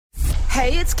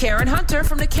Hey, it's Karen Hunter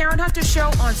from The Karen Hunter Show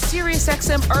on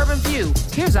SiriusXM Urban View.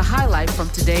 Here's a highlight from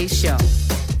today's show.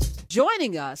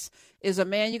 Joining us is a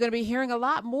man you're going to be hearing a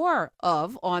lot more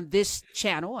of on this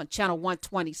channel, on channel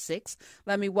 126.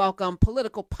 Let me welcome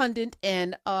political pundit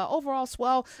and overall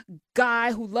swell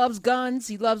guy who loves guns.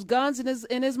 He loves guns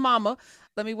and his mama.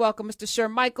 Let me welcome Mr.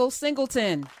 Shermichael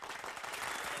Singleton.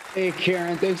 Hey,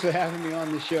 Karen. Thanks for having me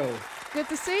on the show. Good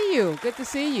to see you. Good to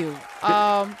see you.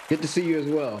 Good to see you as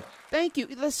well. Thank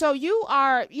you. So you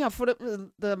are, for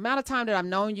the amount of time that I've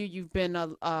known you, you've been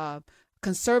a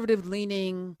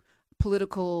conservative-leaning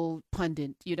political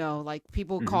pundit. Like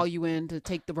people call you in to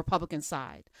take the Republican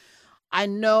side. I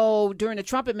know during the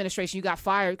Trump administration you got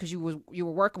fired because you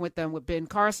were working with them with Ben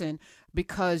Carson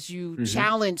because you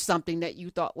challenged something that you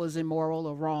thought was immoral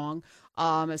or wrong.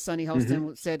 As Sonny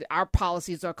Hostin said, our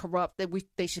policies are corrupt. That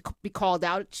they should be called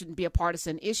out. It shouldn't be a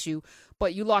partisan issue.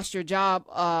 But you lost your job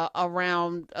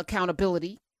around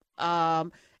accountability.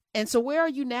 And so where are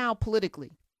you now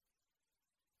politically?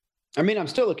 I mean, I'm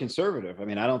still a conservative. I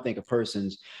mean, I don't think a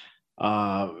person's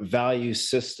value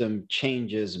system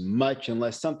changes much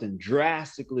unless something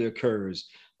drastically occurs,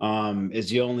 is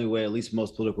the only way, at least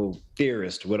most political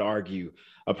theorists would argue,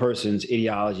 a person's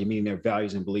ideology, meaning their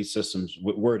values and belief systems,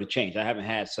 were to change. I haven't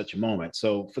had such a moment.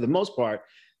 So for the most part,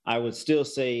 I would still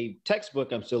say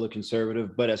textbook, I'm still a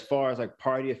conservative. But as far as like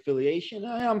party affiliation,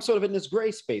 I'm sort of in this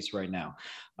gray space right now.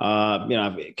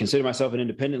 I consider myself an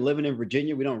independent. Living in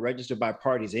Virginia, we don't register by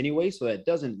parties anyway, so that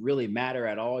doesn't really matter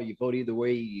at all. You vote either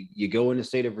way, you go in the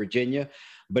state of Virginia.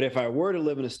 But if I were to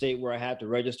live in a state where I had to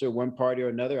register one party or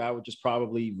another, I would just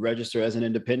probably register as an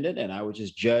independent, and I would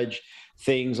just judge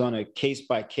things on a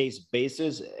case-by-case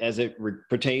basis as it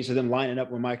pertains to them lining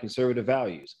up with my conservative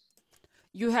values.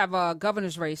 You have a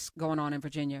governor's race going on in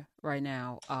Virginia right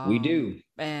now. We do.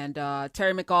 And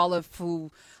Terry McAuliffe,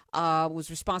 who was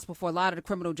responsible for a lot of the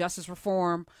criminal justice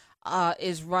reform,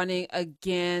 is running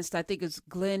against, I think it's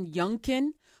Glenn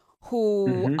Youngkin,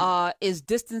 who is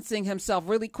distancing himself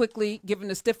really quickly, giving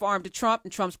the stiff arm to Trump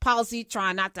and Trump's policy,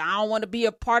 trying not to, I don't want to be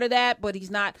a part of that, but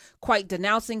he's not quite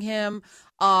denouncing him.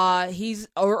 He's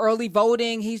early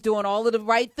voting. He's doing all of the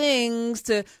right things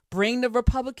to bring the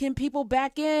Republican people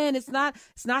back in. It's not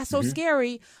so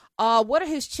scary. What are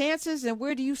his chances and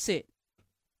where do you sit?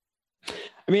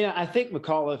 I mean, I think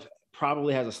McAuliffe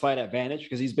probably has a slight advantage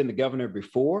because he's been the governor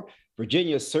before.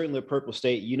 Virginia is certainly a purple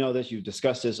state. You know this. You've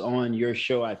discussed this on your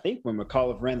show, I think, when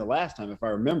McAuliffe ran the last time, if I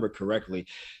remember correctly.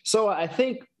 So I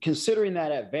think considering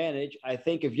that advantage, I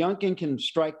think if Youngkin can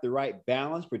strike the right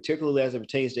balance, particularly as it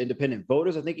pertains to independent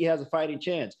voters, I think he has a fighting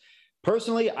chance.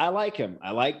 Personally, I like him.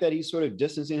 I like that he's sort of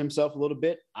distancing himself a little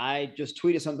bit. I just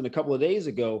tweeted something a couple of days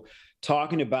ago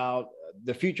talking about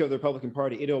the future of the Republican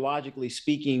Party, ideologically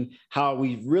speaking, how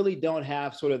we really don't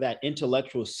have sort of that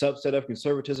intellectual subset of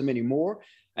conservatism anymore.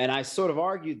 And I sort of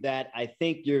argued that I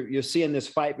think you're seeing this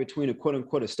fight between a quote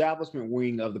unquote establishment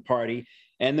wing of the party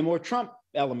and the more Trump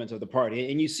elements of the party.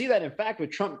 And you see that, in fact,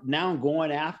 with Trump now going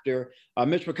after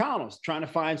Mitch McConnell, trying to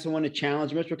find someone to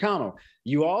challenge Mitch McConnell.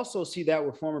 You also see that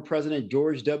with former President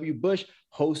George W. Bush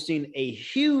hosting a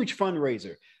huge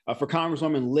fundraiser for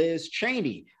Congresswoman Liz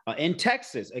Cheney in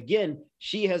Texas. Again,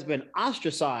 she has been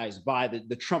ostracized by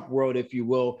the Trump world, if you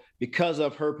will, because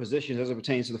of her positions as it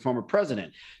pertains to the former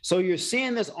president. So you're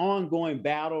seeing this ongoing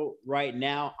battle right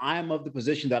now. I'm of the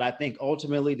position that I think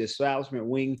ultimately the establishment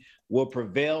wing will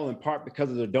prevail, in part because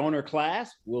of the donor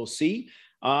class. We'll see.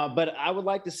 But I would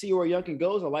like to see where Youngkin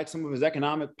goes. I like some of his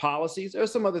economic policies.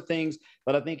 There's some other things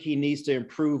that I think he needs to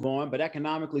improve on. But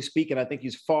economically speaking, I think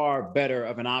he's far better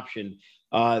of an option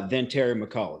than Terry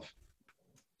McAuliffe.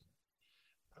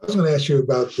 I was going to ask you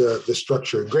about the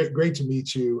structure. Great to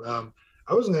meet you.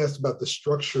 I was going to ask about the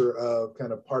structure of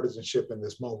kind of partisanship in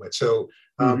this moment. So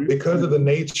because of the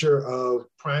nature of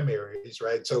primaries,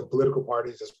 right? So political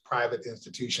parties as private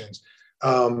institutions,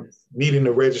 needing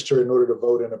to register in order to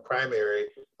vote in a primary.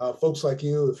 Folks like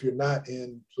you, if you're not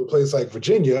in a place like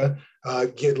Virginia,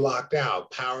 get locked out.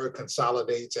 Power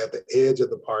consolidates at the edge of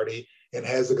the party and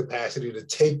has the capacity to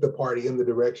take the party in the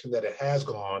direction that it has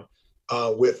gone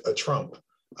with a Trump.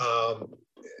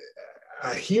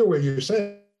 I hear what you're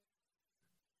saying.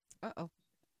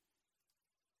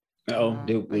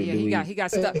 He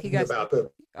got stuck. He got stuck.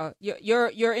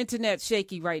 Your internet's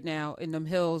shaky right now in them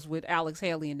hills with Alex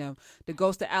Haley and them. The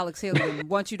ghost of Alex Haley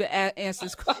wants you to ask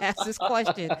this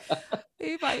question.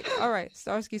 All right,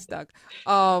 Starsky stuck.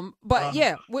 But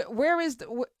yeah, where is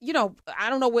I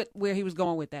don't know where he was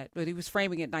going with that, but he was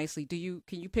framing it nicely.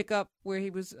 Can you pick up where he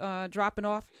was dropping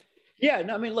off? Yeah,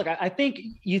 no, I mean, look, I think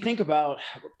you think about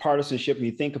partisanship and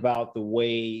you think about the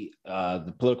way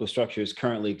the political structures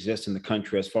currently exist in the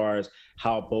country as far as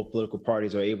how both political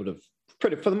parties are able to,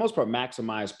 for the most part,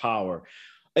 maximize power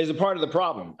is a part of the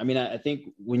problem. I mean, I think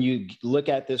when you look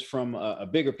at this from a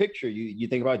bigger picture, you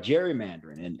think about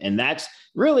gerrymandering, and that's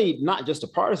really not just a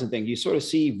partisan thing. You sort of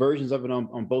see versions of it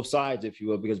on both sides, if you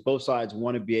will, because both sides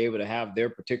want to be able to have their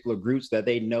particular groups that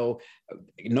they know,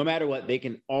 no matter what, they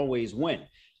can always win.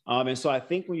 And so I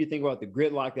think when you think about the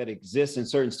gridlock that exists in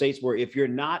certain states where if you're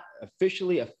not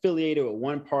officially affiliated with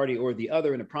one party or the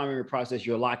other in the primary process,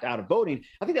 you're locked out of voting.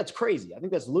 I think that's crazy. I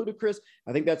think that's ludicrous.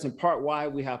 I think that's in part why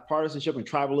we have partisanship and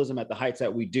tribalism at the heights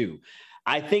that we do.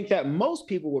 I think that most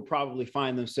people would probably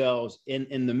find themselves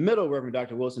in the middle, Reverend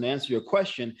Dr. Wilson, to answer your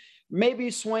question,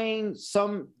 maybe swaying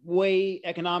some way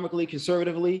economically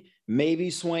conservatively, maybe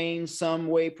swaying some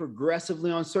way progressively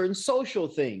on certain social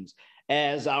things,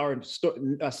 as our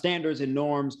standards and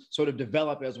norms sort of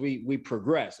develop as we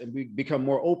progress and we become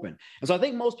more open. And so I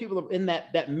think most people are in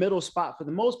that middle spot for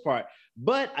the most part.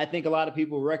 But I think a lot of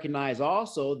people recognize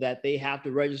also that they have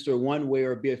to register one way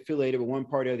or be affiliated with one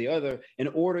party or the other in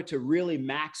order to really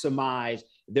maximize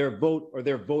their vote or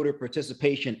their voter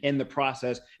participation in the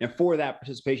process and for that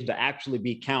participation to actually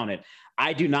be counted.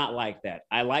 I do not like that.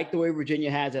 I like the way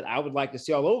Virginia has it. I would like to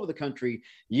see all over the country,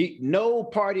 no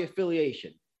party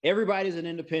affiliation. Everybody's an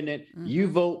independent. Mm-hmm. You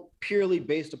vote purely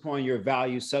based upon your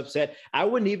value subset. I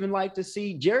wouldn't even like to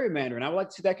see gerrymandering. I would like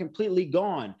to see that completely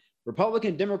gone.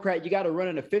 Republican, Democrat, you got to run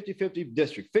in a 50-50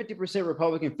 district, 50%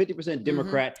 Republican, 50%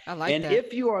 Democrat. Mm-hmm. I like and that.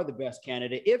 If you are the best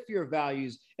candidate, if your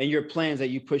values and your plans that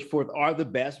you push forth are the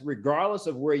best, regardless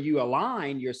of where you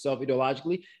align yourself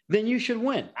ideologically, then you should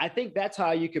win. I think that's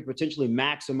how you could potentially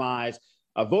maximize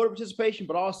voter participation,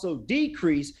 but also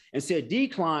decrease and see a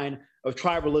decline of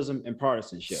tribalism and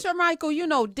partisanship. Sir Michael, you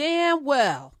know damn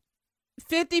well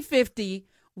 50-50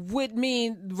 would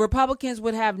mean Republicans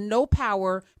would have no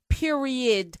power,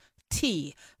 period.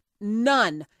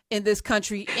 None in this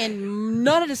country, in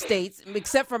none of the states,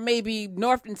 except for maybe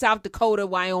North and South Dakota,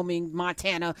 Wyoming,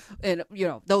 Montana, and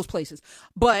those places.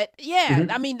 But yeah,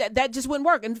 I mean, that just wouldn't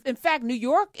work. In fact, New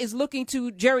York is looking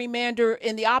to gerrymander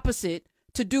in the opposite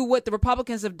to do what the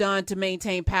Republicans have done to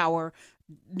maintain power.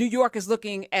 New York is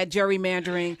looking at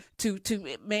gerrymandering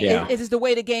it is the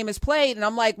way the game is played. And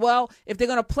I'm like, well, if they're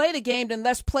going to play the game, then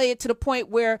let's play it to the point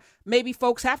where maybe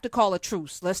folks have to call a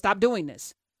truce. Let's stop doing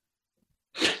this.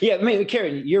 Yeah, I mean,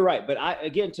 Karen, you're right. But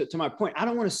again, to my point, I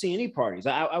don't want to see any parties.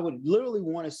 I would literally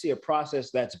want to see a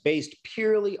process that's based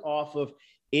purely off of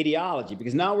ideology,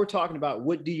 because now we're talking about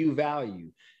what do you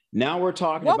value? Now we're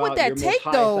talking about what would that take,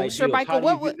 though, Sir Michael?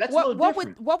 What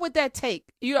would that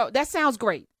take? That sounds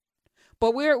great.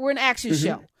 But we're an action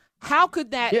show. How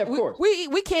could that? Yeah, of course.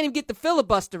 We can't even get the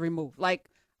filibuster removed. Like,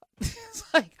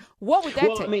 what would that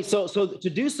take? I mean, so to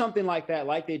do something like that,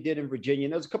 like they did in Virginia,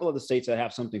 and there's a couple other states that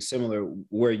have something similar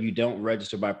where you don't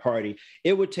register by party.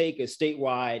 It would take a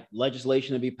statewide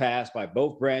legislation to be passed by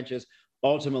both branches,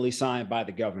 ultimately signed by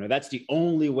the governor. That's the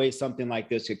only way something like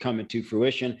this could come into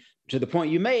fruition. To the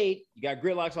point you made, you got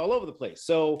gridlocks all over the place.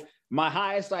 So my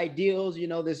highest ideals,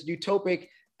 this utopic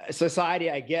society,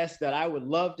 I guess, that I would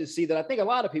love to see, that I think a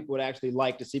lot of people would actually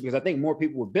like to see, because I think more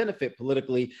people would benefit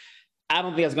politically. I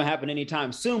don't think that's going to happen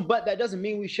anytime soon, but that doesn't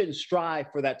mean we shouldn't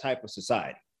strive for that type of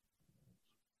society.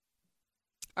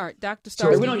 All right, Dr.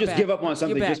 Starsky, we don't just give up on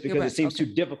something just because it seems too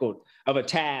difficult of a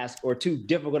task or too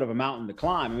difficult of a mountain to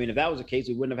climb. I mean, if that was the case,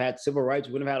 we wouldn't have had civil rights.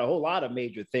 We wouldn't have had a whole lot of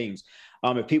major things.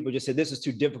 If people just said, this is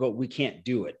too difficult, we can't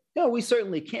do it. No, we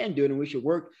certainly can do it, and we should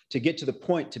work to get to the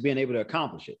point to being able to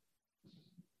accomplish it.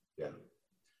 Yeah.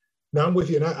 Now I'm with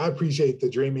you, and I appreciate the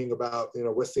dreaming about,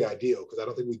 what's the ideal, because I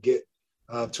don't think we get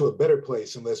to a better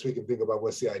place unless we can think about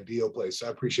what's the ideal place. So I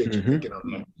appreciate you thinking on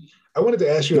that. I wanted to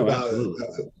ask you about a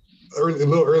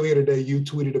little earlier today. You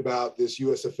tweeted about this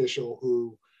U.S. official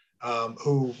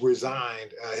who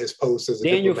resigned his post as a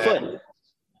Daniel diplomat. Foote.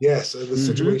 Yes, the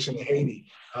situation in Haiti.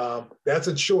 That's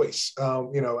a choice.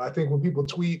 I think when people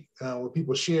tweet, when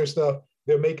people share stuff,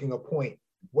 they're making a point.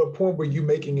 What point were you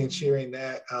making in sharing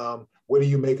that? What do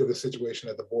you make of the situation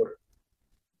at the border?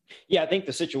 Yeah, I think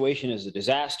the situation is a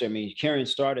disaster. I mean, Karen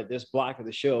started this block of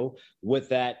the show with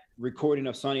that recording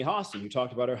of Sunny Hostin, who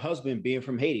talked about her husband being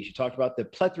from Haiti. She talked about the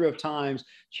plethora of times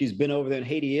she's been over there, and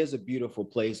Haiti is a beautiful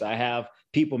place. I have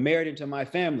people married into my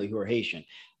family who are Haitian.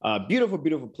 Beautiful,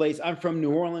 beautiful place. I'm from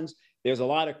New Orleans. There's a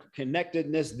lot of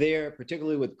connectedness there,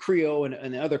 particularly with Creole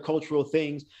and other cultural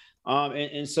things.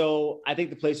 And so I think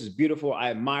the place is beautiful. I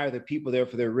admire the people there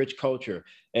for their rich culture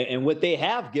and what they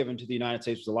have given to the United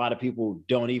States, which a lot of people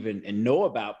don't even know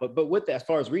about. But with that, as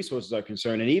far as resources are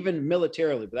concerned, and even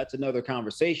militarily, but that's another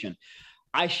conversation.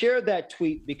 I shared that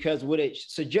tweet because what it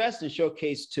suggests and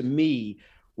showcased to me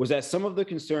was that some of the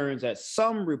concerns that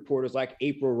some reporters like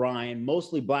April Ryan,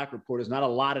 mostly Black reporters, not a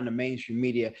lot in the mainstream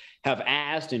media, have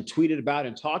asked and tweeted about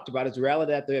and talked about is the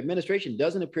reality that the administration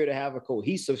doesn't appear to have a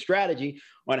cohesive strategy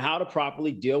on how to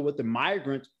properly deal with the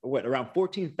migrants, around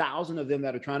 14,000 of them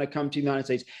that are trying to come to the United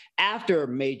States after a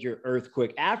major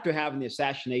earthquake, after having the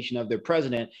assassination of their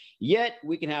president. Yet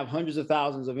we can have hundreds of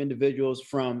thousands of individuals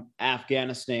from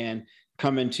Afghanistan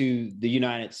coming to the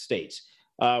United States.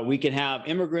 We can have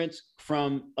immigrants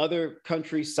from other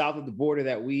countries south of the border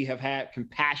that we have had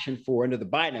compassion for under the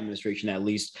Biden administration, at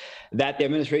least, that the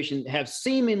administration have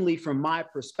seemingly, from my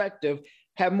perspective,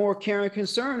 have more care and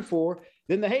concern for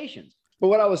than the Haitians. But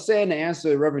what I was saying to answer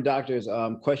the Reverend Doctor's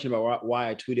question about why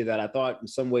I tweeted that, I thought in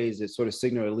some ways it sort of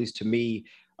signaled, at least to me,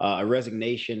 a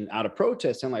resignation out of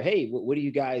protest. I'm like, hey, what are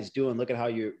you guys doing? Look at how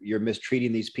you're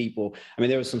mistreating these people. I mean,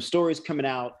 there were some stories coming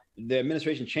out. The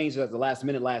administration changed it at the last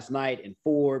minute last night in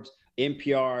Forbes,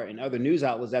 NPR, and other news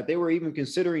outlets that they were even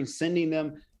considering sending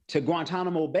them to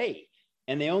Guantanamo Bay.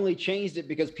 And they only changed it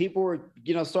because people were,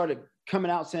 started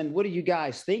coming out saying, what are you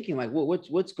guys thinking? Like,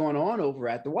 what's going on over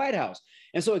at the White House?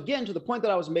 And so, again, to the point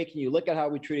that I was making, you look at how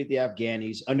we treated the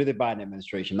Afghanis under the Biden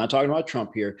administration. I'm not talking about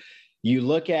Trump here. You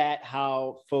look at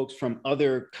how folks from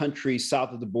other countries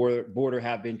south of the border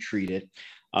have been treated.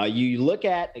 You look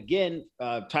at, again,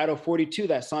 Title 42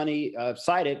 that Sonny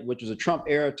cited, which was a Trump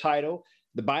era title.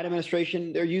 The Biden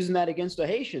administration, they're using that against the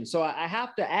Haitians. So I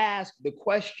have to ask the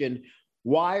question,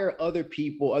 why are other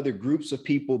groups of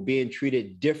people being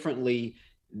treated differently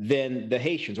than the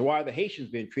Haitians? Or why are the Haitians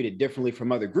being treated differently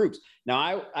from other groups?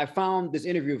 Now, I found this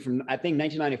interview from, I think,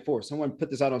 1994. Someone put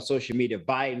this out on social media,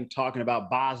 Biden talking about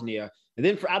Bosnia. And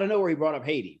then I don't know where he brought up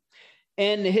Haiti.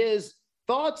 And his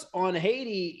thoughts on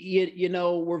Haiti,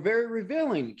 were very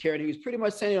revealing, Karen. He was pretty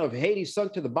much saying, if Haiti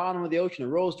sunk to the bottom of the ocean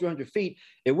and rose 300 feet,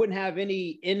 it wouldn't have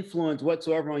any influence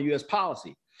whatsoever on U.S.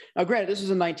 policy. Now, granted, this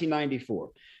is in 1994.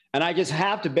 And I just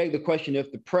have to beg the question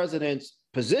if the president's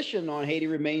position on Haiti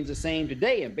remains the same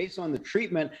today. And based on the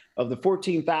treatment of the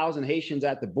 14,000 Haitians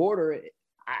at the border,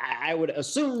 I would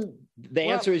assume the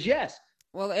answer is yes.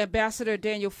 Well, Ambassador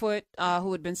Daniel Foote,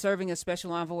 who had been serving as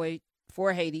special envoy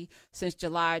for Haiti since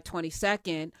July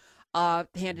 22nd,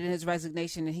 handed in his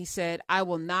resignation, and he said, I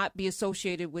will not be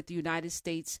associated with the United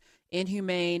States'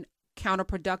 inhumane,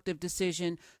 counterproductive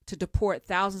decision to deport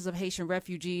thousands of Haitian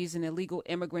refugees and illegal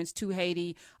immigrants to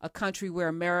Haiti, a country where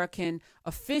American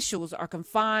officials are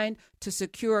confined to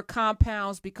secure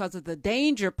compounds because of the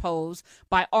danger posed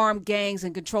by armed gangs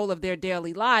in control of their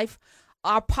daily life.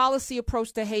 Our policy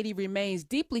approach to Haiti remains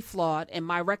deeply flawed, and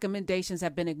my recommendations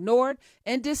have been ignored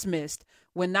and dismissed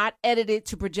when not edited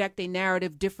to project a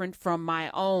narrative different from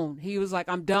my own. He was like,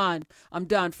 I'm done.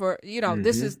 For,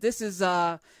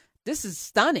 this is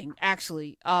stunning,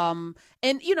 actually.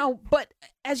 But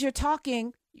as you're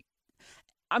talking,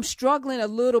 I'm struggling a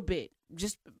little bit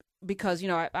just because,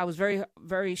 I was very,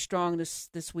 very strong this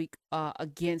week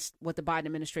against what the Biden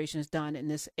administration has done in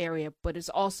this area. But it's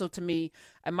also, to me,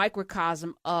 a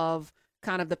microcosm of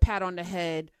kind of the pat on the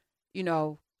head,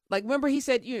 like, remember he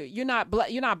said, you're not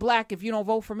black if you don't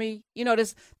vote for me.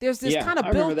 There's this kind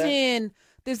of built-in,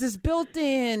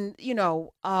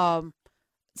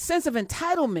 sense of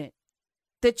entitlement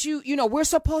that we're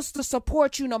supposed to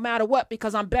support you no matter what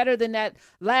because I'm better than that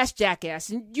last jackass.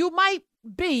 And you might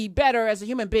be better as a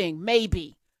human being,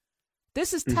 maybe.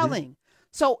 This is telling.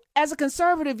 So as a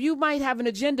conservative, you might have an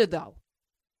agenda, though.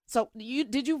 So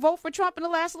did you vote for Trump in the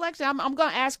last election? I'm going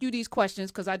to ask you these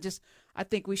questions because I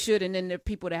think we should, and then there are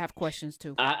people that have questions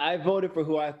too. I voted for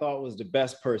who I thought was the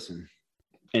best person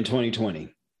in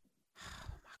 2020.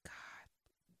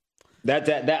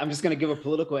 That I'm just going to give a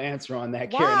political answer on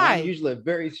that, Karen. Why? I'm usually a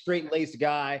very straight-laced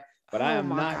guy, but I am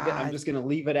not. I'm just going to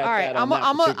leave it at that. I'm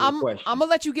gonna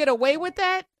let you get away with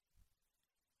that.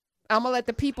 I'm gonna let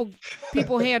the people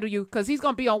handle you because he's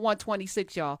gonna be on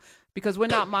 126, y'all. Because we're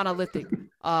not monolithic, and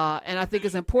I think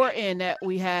it's important that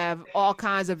we have all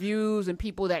kinds of views and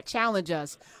people that challenge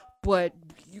us. But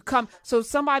so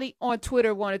somebody on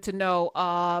Twitter wanted to know,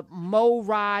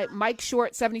 Mike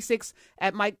Short 76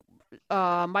 at Mike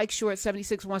Short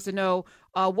 76 wants to know,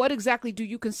 what exactly do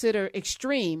you consider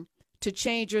extreme to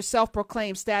change your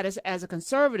self-proclaimed status as a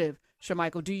conservative,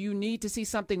 Shermichael? Do you need to see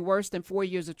something worse than 4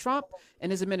 years of Trump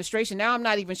and his administration? Now, I'm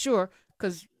not even sure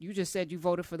because you just said you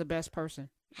voted for the best person.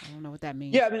 I don't know what that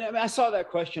means. Yeah, I mean, I saw that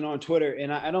question on Twitter,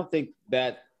 and I don't think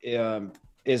that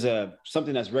is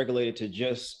something that's regulated to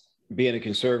just being a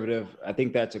conservative. I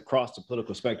think that's across the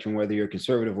political spectrum, whether you're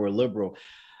conservative or liberal.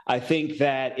 I think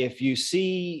that if you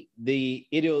see the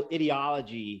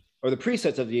ideology or the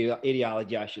presets of the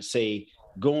ideology, I should say,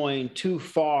 going too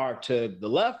far to the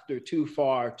left or too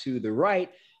far to the right,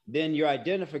 then your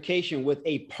identification with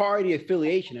a party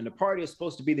affiliation, and the party is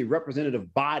supposed to be the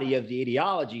representative body of the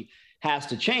ideology, has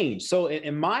to change. So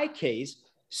in my case,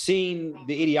 seeing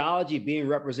the ideology being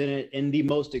represented in the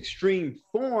most extreme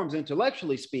forms,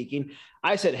 intellectually speaking,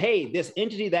 I said, hey, this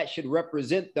entity that should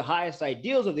represent the highest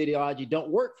ideals of the ideology don't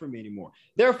work for me anymore.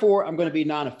 Therefore, I'm going to be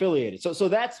non-affiliated. So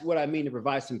that's what I mean to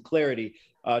provide some clarity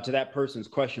to that person's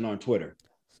question on Twitter.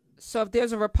 So if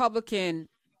there's a Republican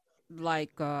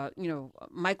like,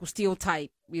 Michael Steele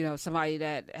type, somebody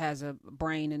that has a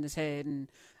brain in his head and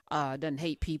doesn't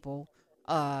hate people,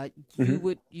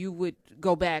 you would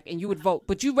go back and you would vote,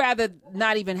 but you rather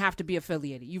not even have to be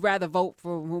affiliated. You rather vote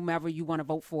for whomever you want to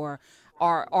vote for,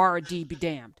 or D be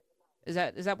damned. Is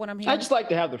that what I'm hearing? I just like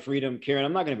to have the freedom, Karen.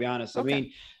 I'm not going to be honest. Okay. I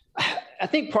mean, I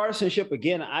think partisanship,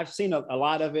 again, I've seen a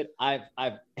lot of it. I've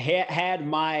had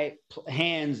my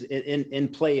hands in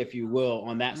play, if you will,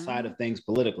 on that side of things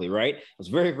politically, right? I was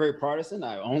very, very partisan.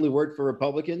 I only worked for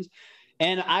Republicans.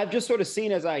 And I've just sort of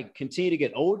seen, as I continue to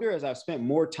get older, as I've spent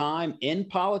more time in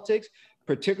politics,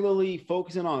 particularly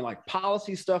focusing on like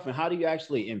policy stuff and how do you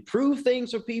actually improve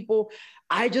things for people,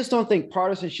 I just don't think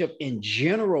partisanship in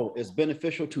general is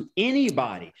beneficial to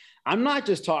anybody. I'm not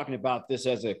just talking about this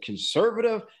as a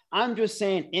conservative. I'm just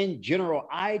saying in general,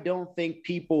 I don't think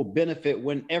people benefit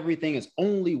when everything is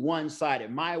only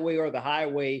one-sided, my way or the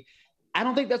highway. I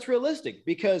don't think that's realistic,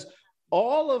 because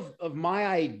all of my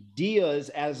ideas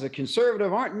as a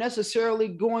conservative aren't necessarily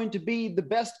going to be the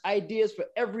best ideas for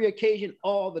every occasion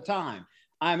all the time.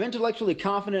 I'm intellectually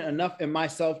confident enough in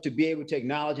myself to be able to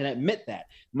acknowledge and admit that.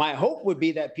 My hope would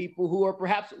be that people who are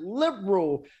perhaps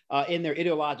liberal in their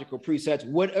ideological presets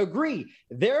would agree.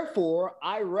 Therefore,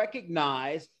 I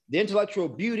recognize the intellectual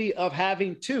beauty of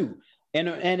having two. And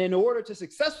in order to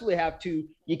successfully have two,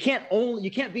 you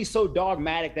can't be so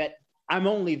dogmatic that I'm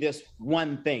only this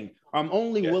one thing. I'm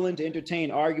only willing to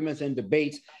entertain arguments and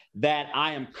debates that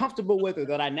I am comfortable with, or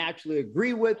that I naturally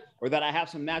agree with, or that I have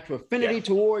some natural affinity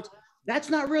towards. That's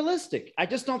not realistic. I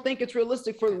just don't think it's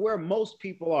realistic for where most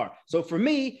people are. So for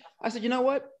me, I said, you know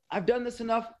what? I've done this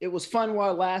enough. It was fun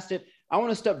while it lasted. I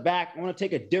want to step back. I want to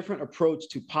take a different approach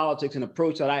to politics, an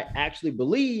approach that I actually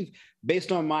believe,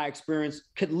 based on my experience,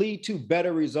 could lead to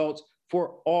better results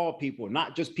for all people,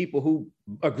 not just people who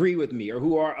agree with me or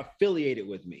who are affiliated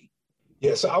with me.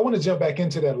 Yeah, so I want to jump back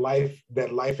into that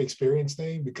life experience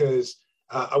thing, because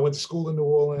I went to school in New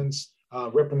Orleans,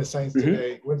 repping the Saints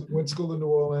today. Went to school in New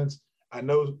Orleans. I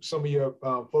know some of your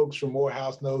folks from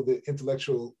Morehouse know the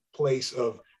intellectual place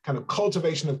of kind of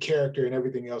cultivation of character and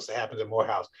everything else that happens at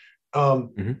Morehouse.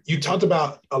 You talked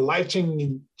about a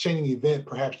life-changing event,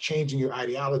 perhaps changing your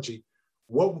ideology.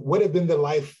 What have been the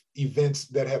life events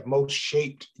that have most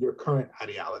shaped your current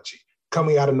ideology?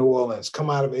 Coming out of New Orleans, come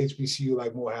out of HBCU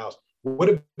like Morehouse, what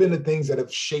have been the things that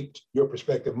have shaped your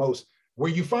perspective most, where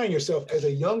you find yourself as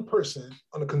a young person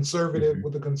on a conservative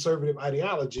with a conservative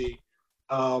ideology,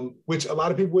 which a lot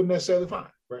of people wouldn't necessarily find,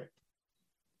 right?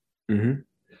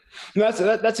 No,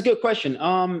 that's a good question.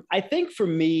 I think for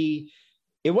me,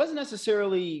 it wasn't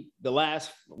necessarily the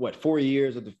last 4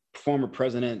 years of the former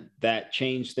president that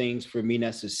changed things for me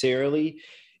necessarily.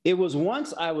 It was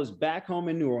once I was back home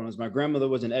in New Orleans. My grandmother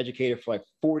was an educator for like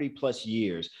 40 plus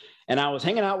years. And I was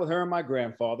hanging out with her and my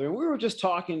grandfather, and we were just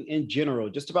talking in general,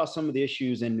 just about some of the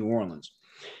issues in New Orleans.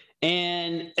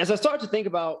 And as I started to think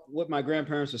about what my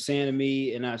grandparents were saying to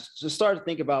me, and I just started to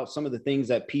think about some of the things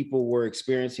that people were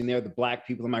experiencing there, the Black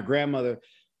people, and my grandmother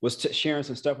was sharing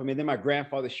some stuff with me. And then my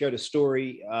grandfather shared a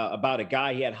story about a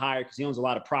guy he had hired because he owns a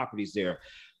lot of properties there.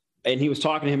 And he was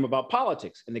talking to him about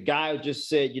politics. And the guy just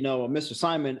said, Mr.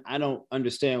 Simon, I don't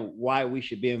understand why we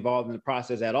should be involved in the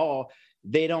process at all.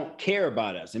 They don't care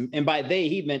about us. And by they,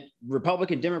 he meant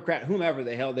Republican, Democrat, whomever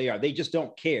the hell they are. They just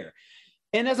don't care.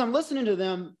 And as I'm listening to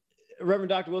them, Reverend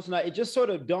Dr. Wilson, it just sort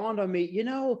of dawned on me,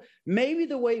 maybe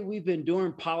the way we've been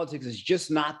doing politics is just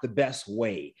not the best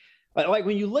way. Like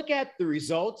when you look at the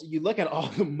results, you look at all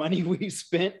the money we've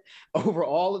spent over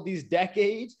all of these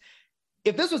decades.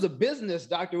 If this was a business,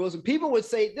 Dr. Wilson, people would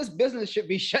say this business should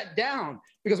be shut down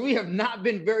because we have not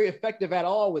been very effective at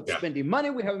all with spending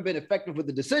money. We haven't been effective with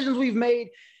the decisions we've made.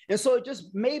 And so it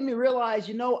just made me realize,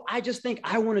 I just think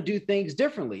I want to do things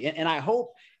differently. And I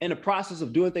hope in the process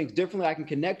of doing things differently, I can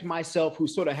connect myself who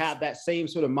sort of have that same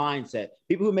sort of mindset.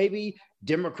 People who may be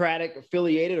Democratic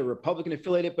affiliated or Republican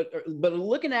affiliated, but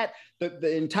looking at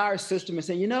the entire system and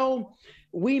saying,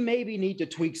 we maybe need to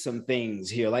tweak some things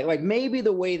here. Like maybe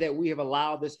the way that we have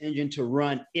allowed this engine to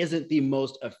run isn't the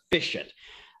most efficient.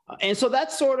 And so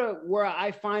that's sort of where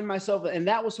I find myself. And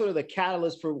that was sort of the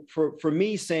catalyst for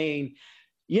me saying,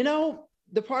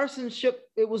 the partisanship,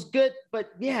 it was good,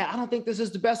 but yeah, I don't think this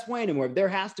is the best way anymore. There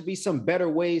has to be some better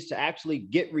ways to actually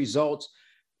get results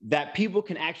that people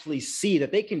can actually see,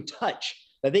 that they can touch,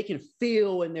 that they can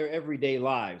feel in their everyday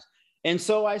lives. And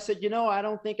so I said, I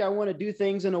don't think I want to do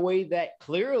things in a way that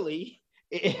clearly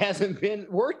it hasn't been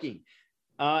working.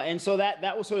 And so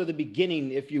that was sort of the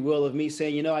beginning, if you will, of me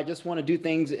saying, I just want to do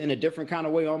things in a different kind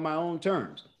of way on my own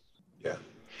terms. Yeah.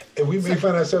 And we may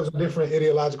find ourselves in different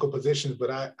ideological positions,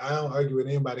 but I don't argue with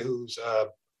anybody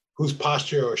whose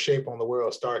posture or shape on the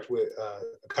world starts with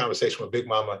a conversation with Big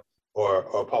Mama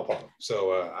or Pawpaw.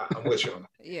 So I'm with you on that.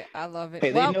 Yeah, I love it.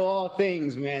 Hey, they know all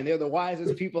things, man. They're the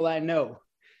wisest people I know.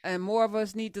 And more of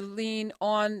us need to lean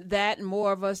on that, and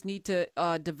more of us need to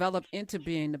develop into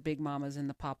being the Big Mamas and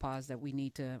the Papas that we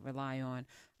need to rely on.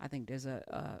 I think there's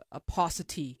a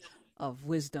paucity of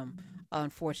wisdom,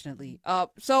 unfortunately.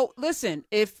 So listen,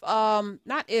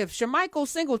 Shermichael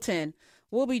Singleton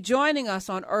will be joining us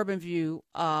on Urban View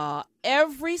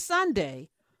every Sunday.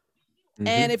 Mm-hmm.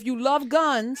 And if you love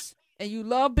guns and you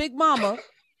love Big Mama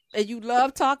and you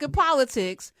love talking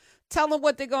politics, tell them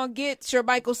what they're going to get,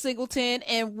 Shermichael Singleton,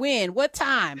 and when. What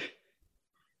time?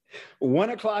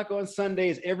 1:00 on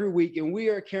Sundays every week. And we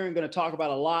are, Karen, going to talk about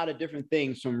a lot of different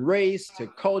things, from race to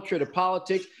culture to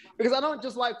politics, because I don't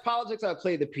just like politics. I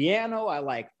play the piano. I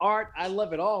like art. I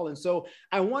love it all. And so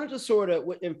I wanted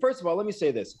to and first of all, let me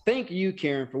say this. Thank you,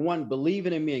 Karen, for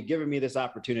believing in me and giving me this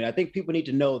opportunity. I think people need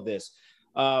to know this.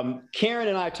 Karen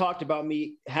and I talked about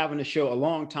me having a show a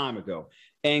long time ago.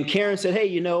 And Karen said, hey,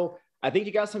 I think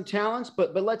you got some talents,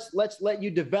 but let's let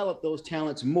you develop those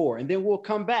talents more, and then we'll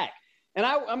come back. And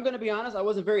I'm going to be honest, I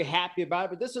wasn't very happy about it,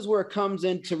 but this is where it comes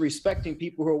into respecting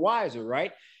people who are wiser,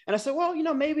 right? And I said, well,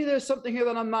 maybe there's something here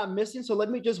that I'm not missing, so let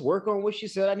me just work on what she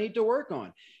said I need to work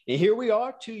on. And here we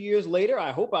are 2 years later.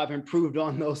 I hope I've improved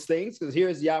on those things, because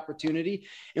here's the opportunity.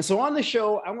 And so on the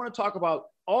show, I want to talk about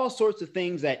all sorts of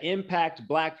things that impact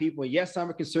Black people. Yes, I'm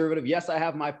a conservative. Yes, I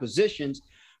have my positions.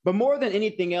 But more than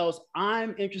anything else,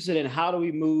 I'm interested in how do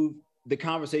we move the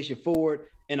conversation forward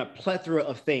in a plethora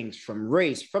of things, from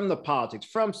race, from the politics,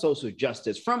 from social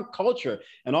justice, from culture,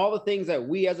 and all the things that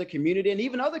we as a community and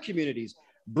even other communities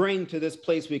bring to this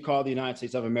place we call the United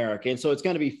States of America. And so it's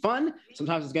going to be fun.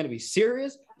 Sometimes it's going to be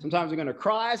serious. Sometimes we're going to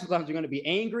cry. Sometimes we're going to be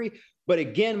angry. But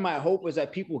again, my hope is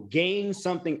that people gain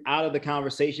something out of the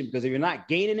conversation, because if you're not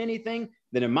gaining anything,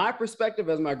 then in my perspective,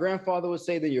 as my grandfather would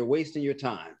say, then you're wasting your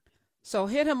time. So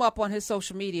hit him up on his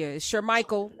social media. It's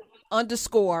Shermichael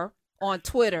 _ on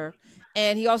Twitter.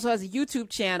 And he also has a YouTube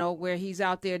channel where he's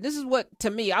out there. This is what,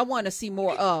 to me, I want to see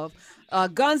more of.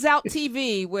 Guns Out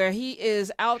TV, where he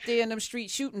is out there in the street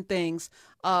shooting things.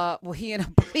 He and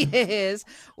is,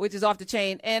 which is off the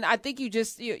chain. And I think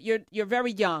you're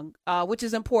very young, which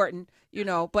is important,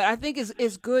 But I think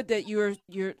it's good that you're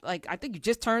like, I think you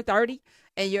just turned 30,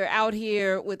 and you're out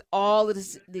here with all of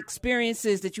the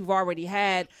experiences that you've already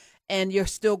had. And you're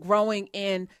still growing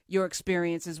in your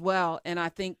experience as well. And I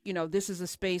think, this is a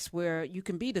space where you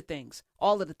can be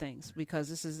all of the things, because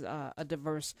this is a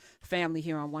diverse family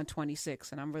here on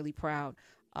 126. And I'm really proud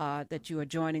that you are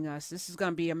joining us. This is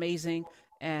going to be amazing.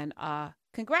 And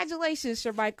congratulations,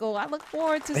 Shermichael. I look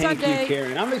forward to Sunday. Thank you,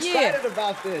 Karen. I'm excited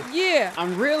about this. Yeah.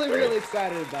 I'm really, really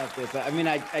excited about this. I mean,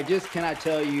 I just cannot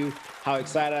tell you how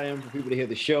excited I am for people to hear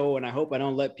the show. And I hope I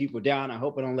don't let people down. I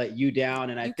hope I don't let you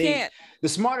down. And I think the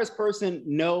smartest person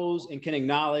knows and can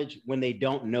acknowledge when they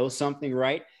don't know something,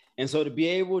 right? And so to be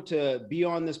able to be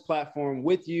on this platform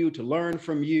with you, to learn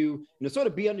from you, and to sort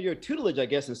of be under your tutelage, I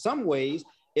guess, in some ways,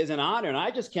 is an honor. And I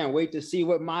just can't wait to see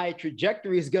what my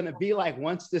trajectory is going to be like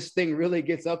once this thing really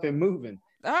gets up and moving.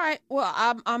 All right. Well,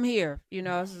 I'm here.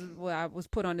 This is what I was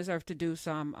put on this earth to do.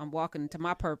 So I'm walking to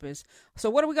my purpose.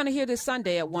 So what are we going to hear this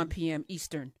Sunday at 1 p.m.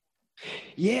 Eastern?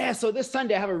 Yeah, so this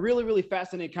Sunday I have a really, really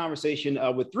fascinating conversation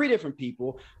with 3 different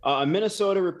people. A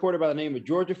Minnesota reporter by the name of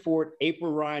Georgia Ford,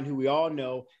 April Ryan, who we all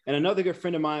know, and another good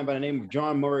friend of mine by the name of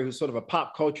John Murray, who's sort of a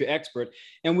pop culture expert.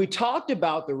 And we talked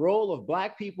about the role of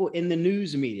Black people in the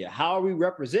news media. How are we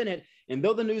represented? And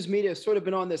though the news media has sort of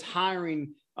been on this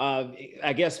hiring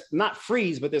I guess not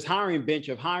freeze, but this hiring bench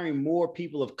of hiring more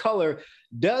people of color,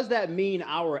 does that mean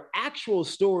our actual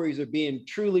stories are being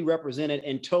truly represented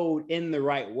and told in the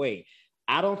right way?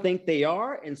 I don't think they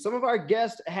are. And some of our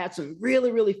guests had some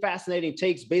really, really fascinating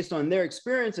takes based on their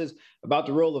experiences about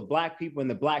the role of Black people in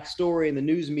the Black story in the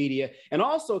news media. And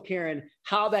also, Karen,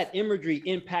 how that imagery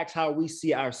impacts how we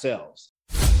see ourselves.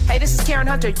 Hey, this is Karen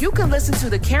Hunter. You can listen to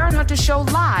The Karen Hunter Show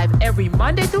live every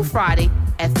Monday through Friday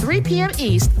at 3 p.m.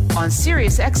 East on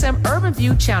SiriusXM Urban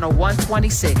View Channel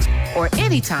 126 or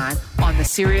anytime on the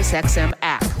SiriusXM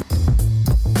app.